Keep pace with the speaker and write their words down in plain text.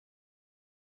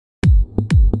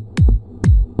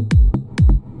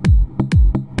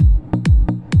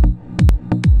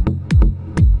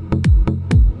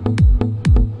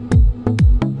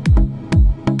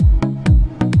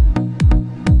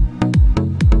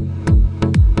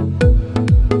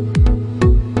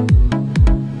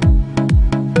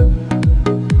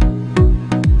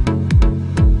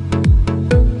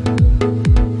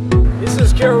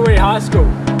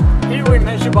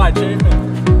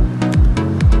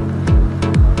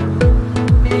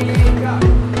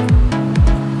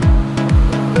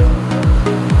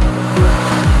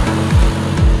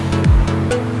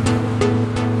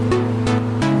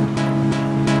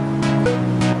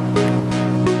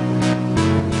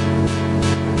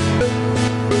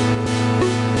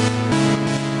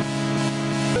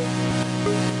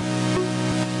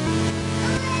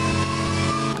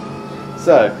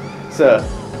So, sir,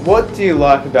 what do you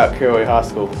like about Kirrawee High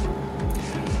School?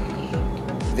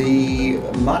 The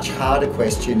much harder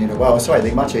question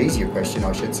the much easier question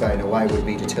I should say in a way would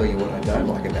be to tell you what I don't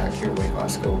like about Kirrawee High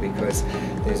School, because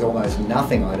there's almost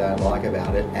nothing I don't like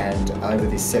about it, and over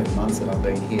this 7 months that I've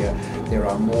been here there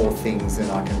are more things than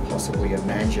I can possibly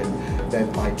imagine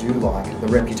that I do like. The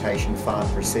reputation far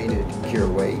preceded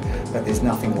Kirrawee, but there's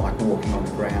nothing like walking on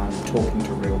the ground, talking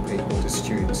to real people, to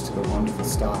students, to the wonderful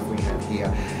staff we have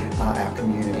here, our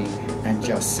community, and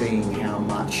just seeing how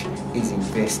much is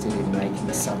invested in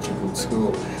making such a good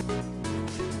school.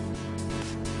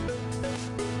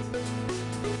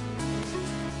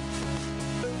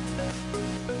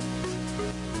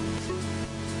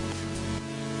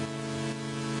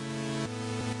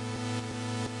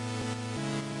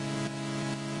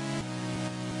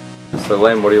 So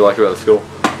Len, what do you like about the school?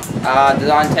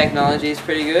 Design technology is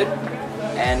pretty good,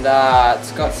 and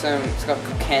it's got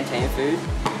good canteen food,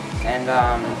 and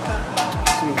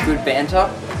some good banter,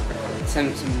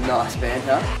 some nice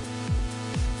banter.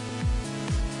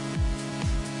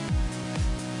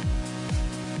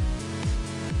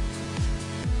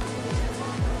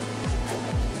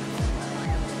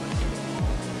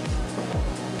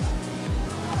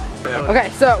 Okay,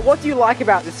 so what do you like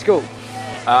about the school?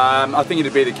 I think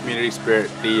it'd be the community spirit,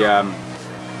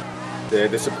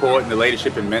 the support and the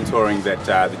leadership and mentoring that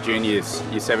the juniors,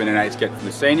 year 7 and 8s get from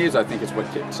the seniors. I think is what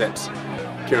sets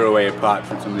Kirrawee apart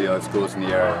from some of the other schools in the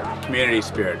area. Community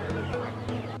spirit.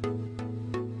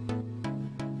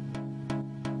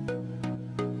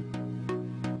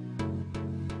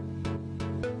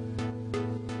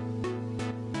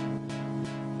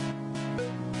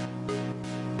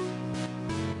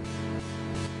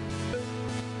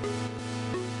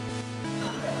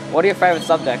 What are your favourite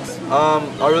subjects?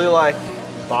 I really like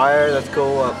bio, that's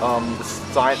cool. The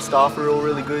science staff are all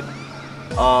really good.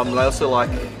 And I also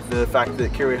like the fact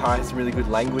that Kirrawee High has some really good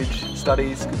language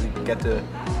studies, because we get to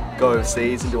go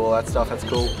overseas and do all that stuff, that's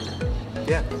cool.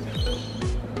 Yeah.